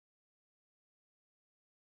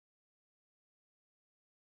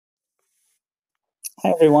Hi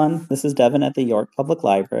everyone, this is Devin at the York Public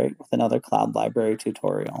Library with another CloudLibrary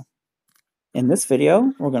tutorial. In this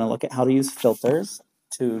video, we're going to look at how to use filters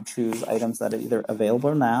to choose items that are either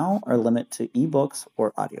available now or limit to eBooks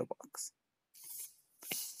or audiobooks.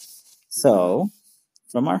 So,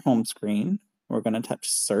 from our home screen, we're going to touch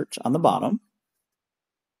Search on the bottom.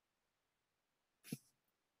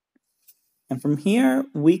 And from here,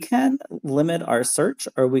 we can limit our search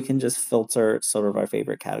or we can just filter sort of our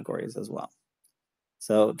favorite categories as well.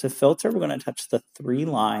 So to filter, we're going to touch the three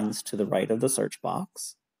lines to the right of the search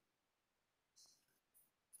box.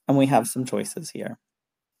 And we have some choices here.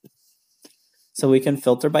 So we can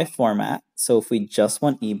filter by format. So if we just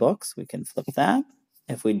want ebooks, we can flip that.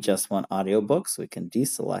 If we just want audiobooks, we can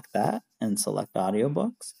deselect that and select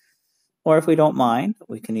audiobooks. Or if we don't mind,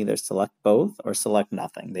 we can either select both or select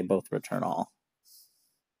nothing. They both return all.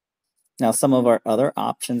 Now, some of our other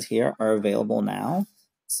options here are available now.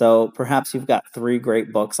 So perhaps you've got 3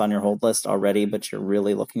 great books on your hold list already, but you're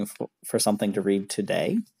really looking for something to read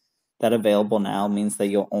today. That available now means that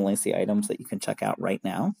you'll only see items that you can check out right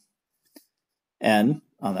now. And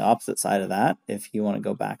on the opposite side of that, if you want to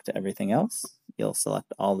go back to everything else, you'll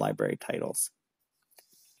select all library titles.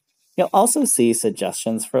 You'll also see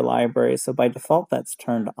suggestions for libraries. So by default, that's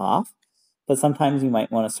turned off. But sometimes you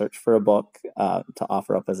might want to search for a book to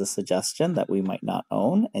offer up as a suggestion that we might not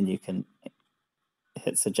own, and you can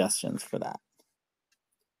hit suggestions for that.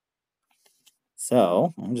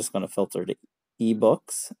 So I'm just going to filter to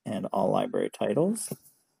eBooks and all library titles.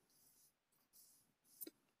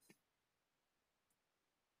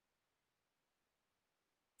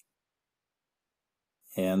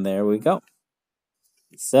 And there we go.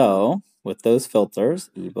 So with those filters,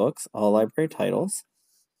 eBooks, all library titles,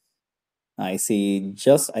 I see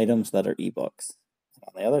just items that are ebooks.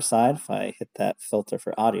 On the other side, if I hit that filter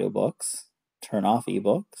for audiobooks, turn off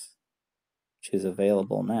ebooks, choose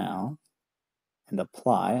available now, and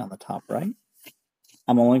apply on the top right,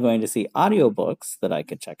 I'm only going to see audiobooks that I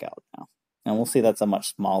could check out now. And we'll see that's a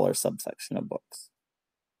much smaller subsection of books.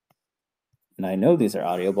 And I know these are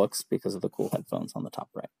audiobooks because of the cool headphones on the top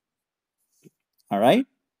right. All right,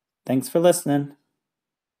 thanks for listening.